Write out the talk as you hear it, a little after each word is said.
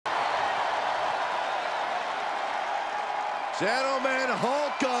Gentlemen,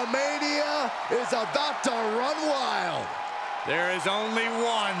 Hulkamania is about to run wild. There is only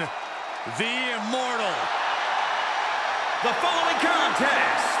one, the Immortal. The following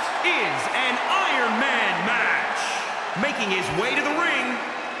contest is an Iron Man match. Making his way to the ring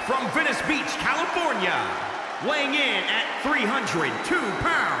from Venice Beach, California, weighing in at 302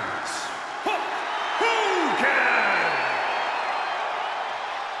 pounds, Hogan!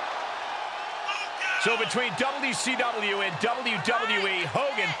 So between WCW and WWE,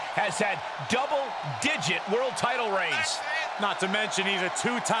 Hogan has had double-digit world title reigns. Not to mention he's a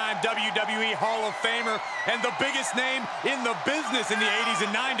two-time WWE Hall of Famer and the biggest name in the business in the 80s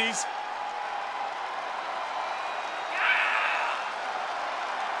and 90s.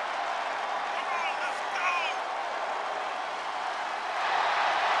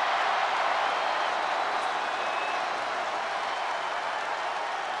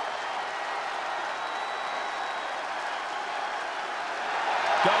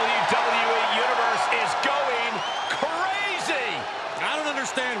 WWE Universe is going crazy! I don't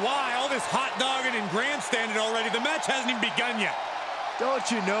understand why. All this hot dogging and grandstanding already. The match hasn't even begun yet. Don't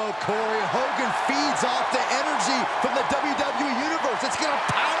you know, Corey, Hogan feeds off the energy from the WWE Universe. It's going to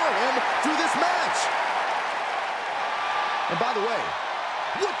power him through this match. And by the way,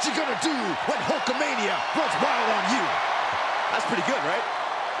 what you going to do when Hulkamania runs wild on you? That's pretty good, right?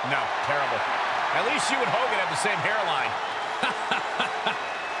 No, terrible. At least you and Hogan have the same hairline.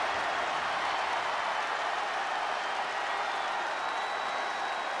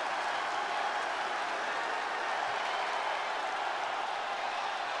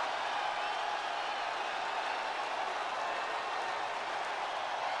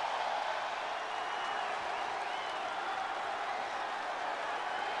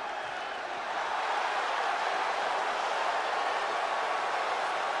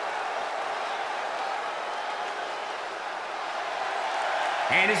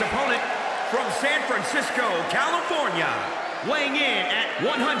 And his opponent from San Francisco, California, weighing in at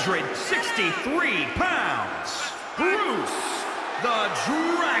 163 pounds, Bruce the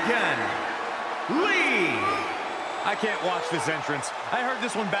Dragon Lee. I can't watch this entrance. I heard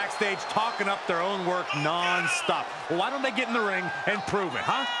this one backstage talking up their own work non-stop. Well, why don't they get in the ring and prove it,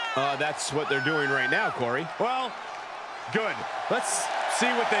 huh? That's what they're doing right now, Corey. Well, good. Let's see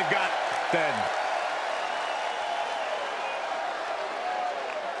what they've got then.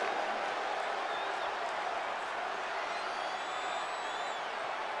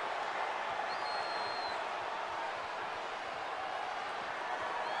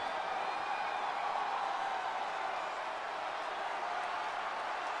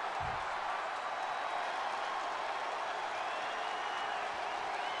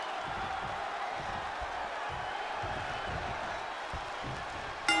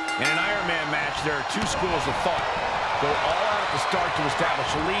 In an Iron Man match, there are two schools of thought. Go all out at the start to establish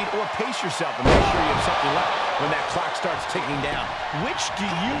a lead, or pace yourself and make sure you have something left when that clock starts ticking down. Which do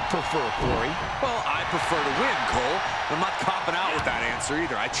you prefer, Corey? Well, I prefer to win, Cole. I'm not copping out with that answer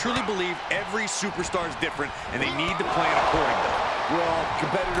either. I truly believe every superstar is different, and they need to plan accordingly. Well,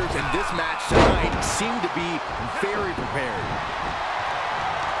 competitors in this match tonight seem to be very prepared.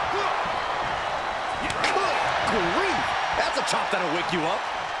 Good grief! That's a chop that'll wake you up.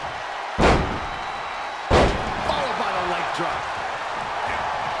 Followed by the leg drop.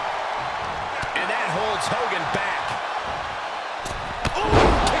 And that holds Hogan back. Ooh,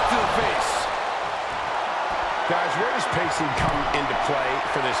 kick to the face. Guys, where does pacing come into play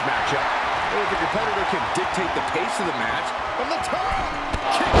for this matchup? Well, the competitor can dictate the pace of the match From the top.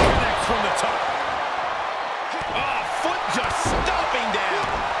 Kick connects from the top. Foot just stomping down.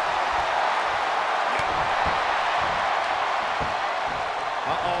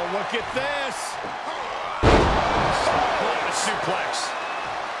 Uh-oh, look at this. What a suplex.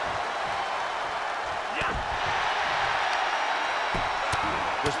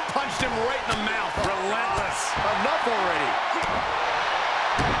 Just punched him right in the mouth. Relentless. Enough already.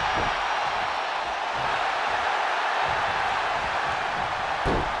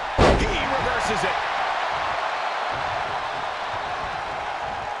 He reverses it.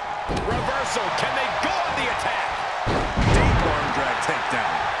 Reversal. Can they go on the attack? Deep arm drag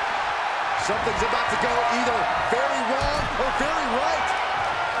takedown. Something's about to go either very wrong or very right.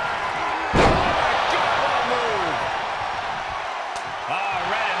 Oh, my God, what a move.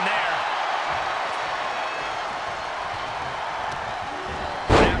 Right in there.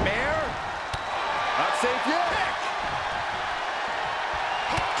 Nightmare. Not safe yet.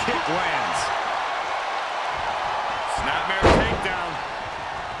 Kick lands. Snapmare takedown.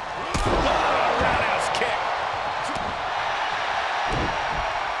 Roundhouse kick.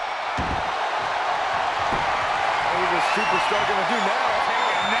 superstar going to do now?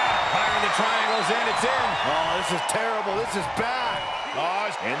 Firing the triangles in, it's in. Oh, this is terrible. This is bad.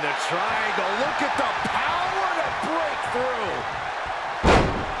 Oh, in the triangle. Look at the power to break through.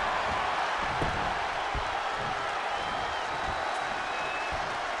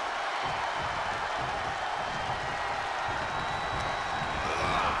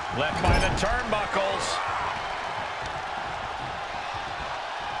 Left by the turnbuckles.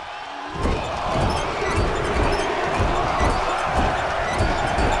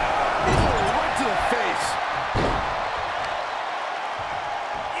 Right to the face.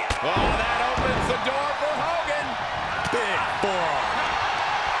 Oh, that opens the door for Hogan. Big forearm.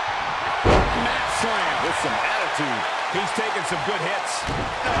 Mat slam with some attitude. He's taking some good hits.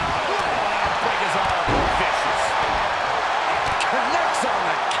 Break his arm. Vicious. Connects on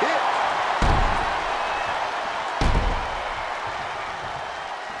the kick.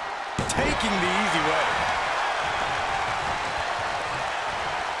 Taking the easy way.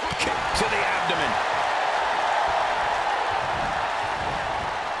 Kick to the abdomen.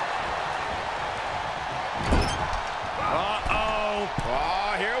 Uh-oh.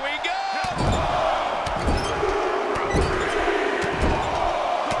 Oh, here we go.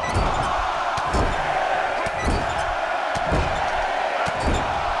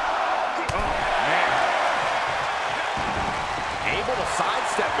 Able to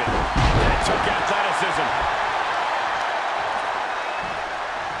sidestep it. That took athleticism.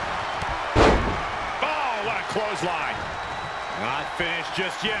 Oh, what a clothesline. Not finished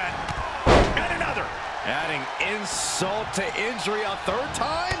just yet. And another. Adding insult to injury a third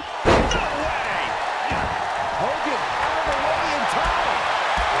time? No way! Hogan out of the way in time.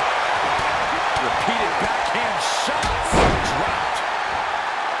 Repeated backhand shots. Dropped.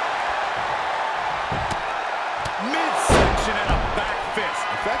 Midsection and a back fist.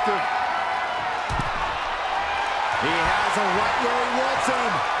 Effective. He has him right where he wants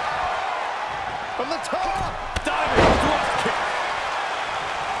him. From the top. Diving drop kick.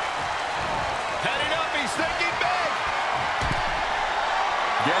 Heading up, he's thinking big.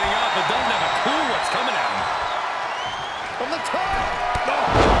 Getting up, but doesn't have a clue what's coming at him. From the top.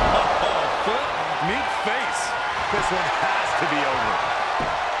 Foot, meet face. This one has to be over.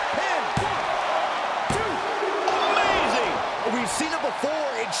 Pin. 1, 2. Amazing. We've seen it before.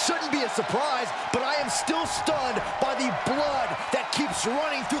 It shouldn't be a surprise, but I am still stunned by the blood that keeps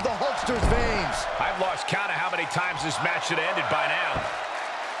running through the Hulkster's veins. I've lost count of how many times this match should have ended by now.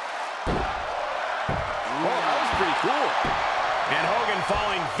 Oh, that was pretty cool. And Hogan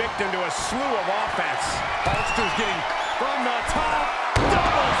falling victim to a slew of offense. Hulkster's getting from the top.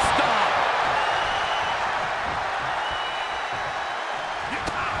 Double stop.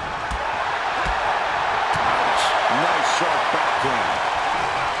 Nice sharp backhand.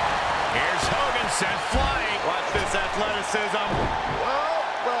 Here's Hogan sent flying. Watch this athleticism.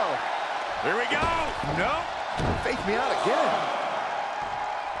 Well. Here we go. Nope. Fake me out again.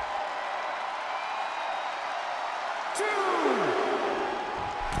 2.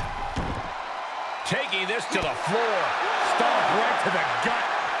 Taking this to the floor. Stomp right to the gut.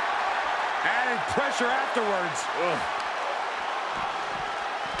 Added pressure afterwards. Ugh.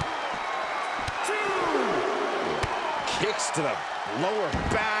 2. Kicks to the lower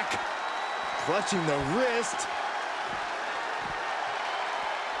back. Clutching the wrist.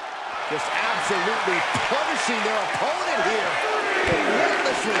 Just absolutely punishing their opponent here.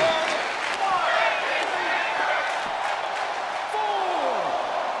 Relentlessly. 4.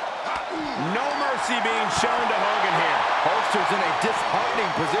 No mercy being shown to Hogan here. Hulkster's in a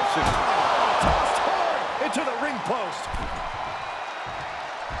disheartening position. Tossed hard into the ring post.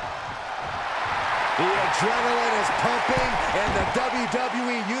 The adrenaline is pumping, and the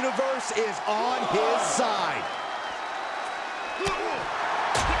WWE Universe is on his side.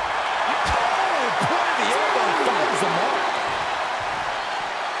 Point of the elbow finds the mark.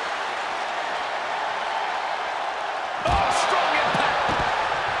 Oh, strong impact.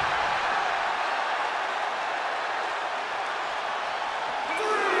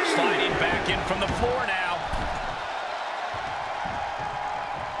 Sliding back in from the floor now.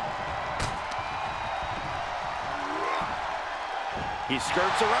 He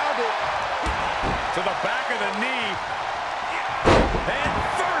skirts around it. To the back of the knee. And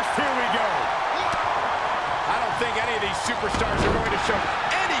first, here we go. I don't think any of these superstars are going to show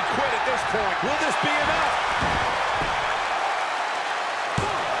any quit at this point. Will this be enough?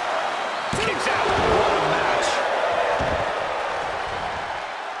 Kicks out. What a match.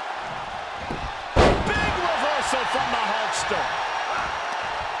 Big reversal from the Hulkster.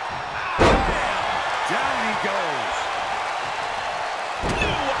 Bam! Down he goes.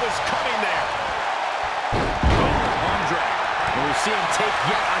 Knew what was coming there. see him take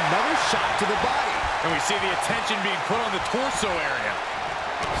yet another shot to the body. And we see the attention being put on the torso area.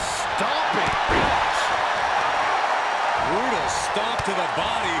 Stomping. Ouch. Brutal stomp to the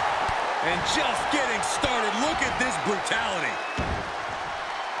body. And just getting started. Look at this brutality.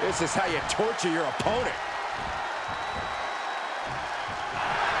 This is how you torture your opponent.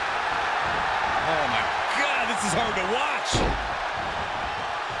 Oh my God, this is hard to watch.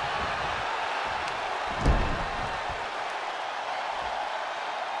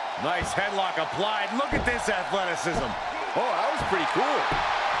 Nice headlock applied. Look at this athleticism. Oh, that was pretty cool.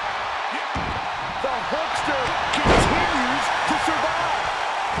 The Hulkster continues to survive.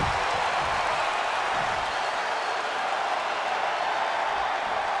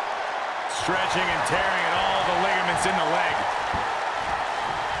 Stretching and tearing at all the ligaments in the leg.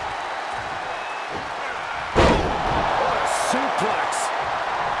 What a suplex.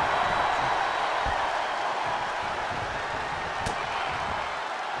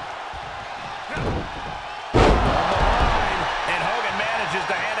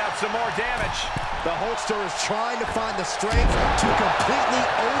 Some more damage. The Hulkster is trying to find the strength to completely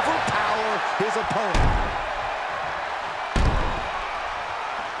overpower his opponent.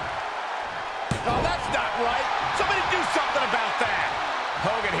 Oh, that's not right. Somebody do something about that.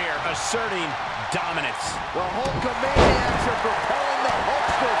 Hogan here asserting dominance. The Hulkamaniacs are propelling the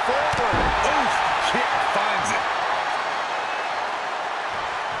Hulkster forward. Oof, kick finds it.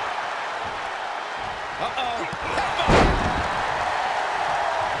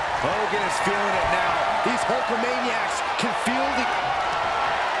 Hogan is feeling it now. These Hulkamaniacs can feel the...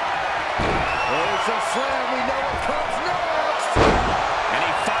 It's a slam. We know what comes next. And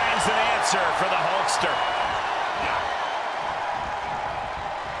he finds an answer for the Hulkster.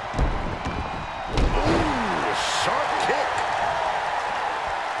 Ooh, sharp kick.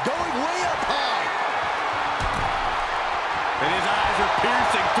 Going way up high. And his eyes are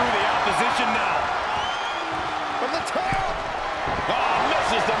piercing through the opposition now. From the top. Oh,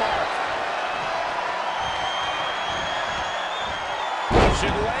 misses the mark.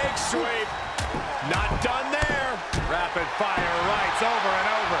 Pushing leg sweep. Not done there. Rapid fire rights over and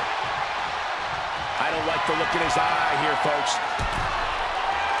over. I don't like the look in his eye here, folks.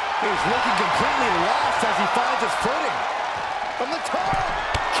 He's looking completely lost as he finds his footing. From the top.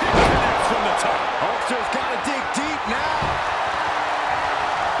 Kick connects from the top. Hulkster's got to dig deep now.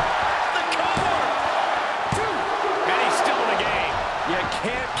 The cover. And he's still in the game. You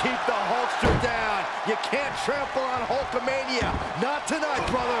can't keep the Hulkster down. You can't trample on Hulkamania. Not tonight,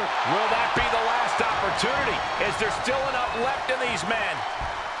 brother. Will that be the last opportunity? Is there still enough left in these men?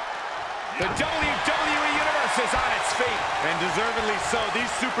 The WWE Universe is on its feet. And deservedly so.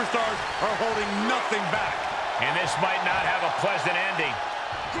 These superstars are holding nothing back. And this might not have a pleasant ending.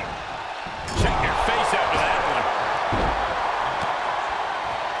 Check your face after that one.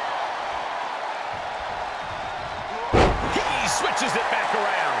 He switches it back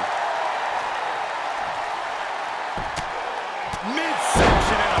around.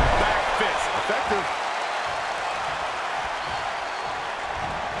 Midsection and a back fist. Effective.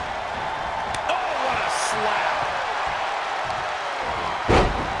 Oh, what a slap.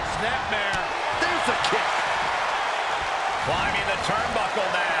 Snapmare. There's a kick. Climbing the turnbuckle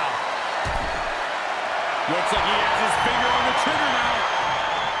now. Looks like he has his finger on the trigger now.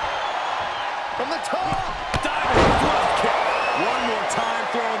 From the top. Diving drop kick. One more time,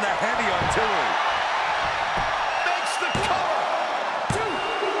 throwing the heavy artillery. Makes the cover.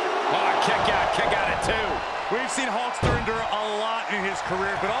 Oh, kick out at two. We've seen Hulkster endure a lot in his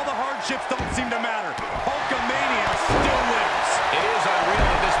career, but all the hardships don't seem to matter. Hulkamania still lives. It is unreal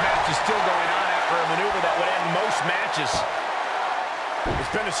that this match is still going on after a maneuver that would end most matches.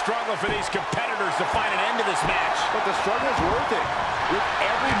 It's been a struggle for these competitors to find an end to this match. But the struggle is worth it. With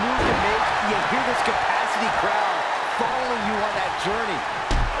every move you make, you hear this capacity crowd following you on that journey.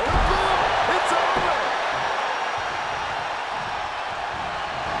 Oh, it's over.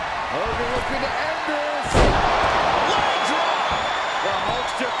 Hogan looking to end this. Leg drop. The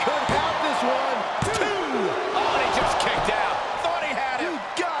Hulkster could have this one. Two. Oh, and he just kicked out. Thought he had him. You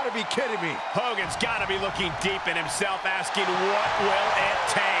gotta be kidding me. Hogan's got to be looking deep in himself, asking what will it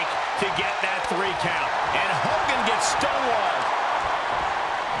take to get that 3 count. And Hogan gets stonewalled.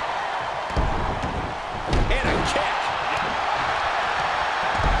 And a kick.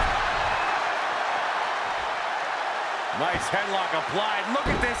 Nice headlock applied. Look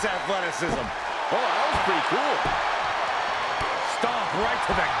at this athleticism. Oh, that was pretty cool. Stomp right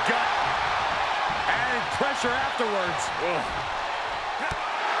to the gut. Added pressure afterwards. Ugh.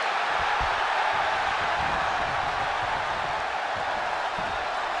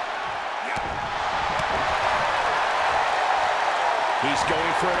 He's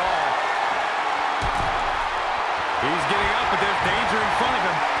going for it all. He's getting up, but there's danger in front of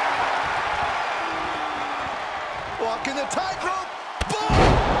him. Walking the tightrope. Boom!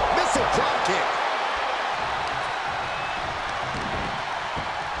 Missile drop kick.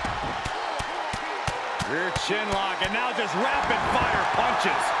 Rear chin lock, and now just rapid-fire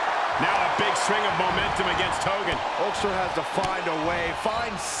punches. Now a big swing of momentum against Hogan. Hulkster has to find a way,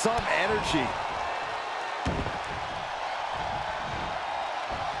 find some energy.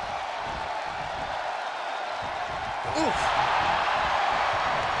 Oof.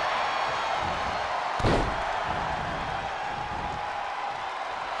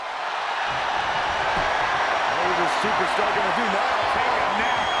 What is this superstar gonna do now? Take a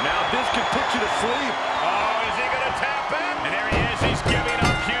nap. Now this could put you to sleep. Oh, is he going to tap in? And there he is. He's giving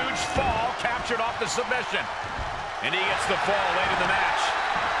up. Huge fall. Captured off the submission. And he gets the fall late in the match.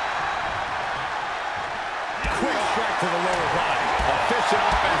 Quick strike to the lower body. Efficient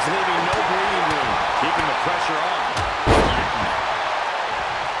offense, leaving no breathing room. Keeping the pressure on.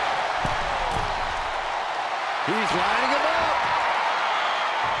 He's lining him up.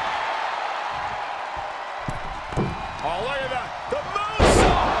 Oh, look at that. The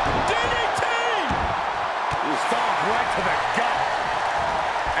moonsault. DDT. Stomp right to the gut.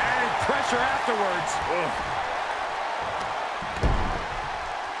 Added pressure afterwards. Ugh.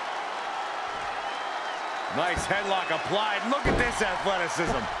 Nice headlock applied. Look at this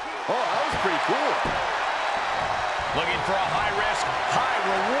athleticism. Oh, that was pretty cool. Looking for a high-risk,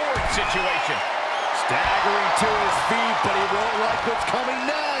 high-reward situation. Staggering to his feet, but he won't like what's coming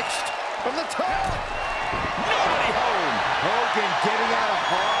next. From the top. Nobody home. Hogan getting out of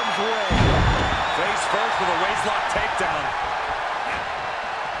harm's way. Face first with a waistlock takedown.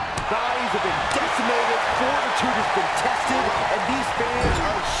 Bodies have been decimated, fortitude has been tested, and these fans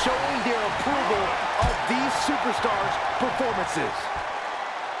are showing their approval of these superstars' performances.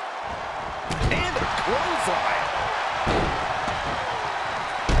 And a clothesline.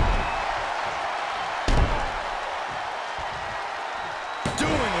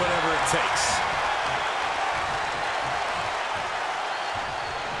 Doing whatever it takes.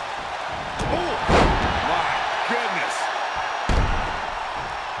 Oh, My goodness.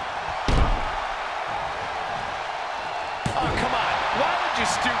 Oh, come on. Why would you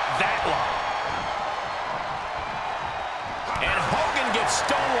stoop that low? And Hogan gets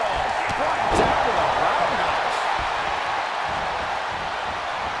stonewalled. right down to the roundhouse.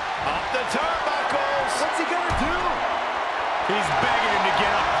 Up the turnbuckles. What's he gonna do? He's begging him to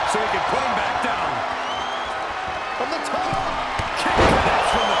get up so he can put him back down. From the top. Kick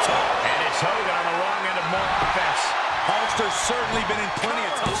connects from the top. And it's Hogan on the wrong end of more offense. Hulkster's certainly been in plenty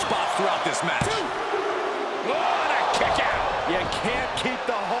of tough spots throughout this match. Oh, and a kick out. You can't keep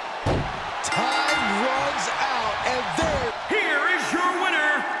the whole... Time runs out, and there... Here is your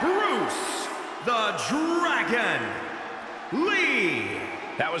winner, Bruce the Dragon Lee.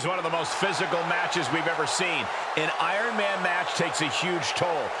 That was one of the most physical matches we've ever seen. An Iron Man match takes a huge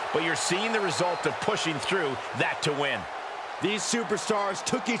toll, but you're seeing the result of pushing through that to win. These superstars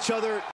took each other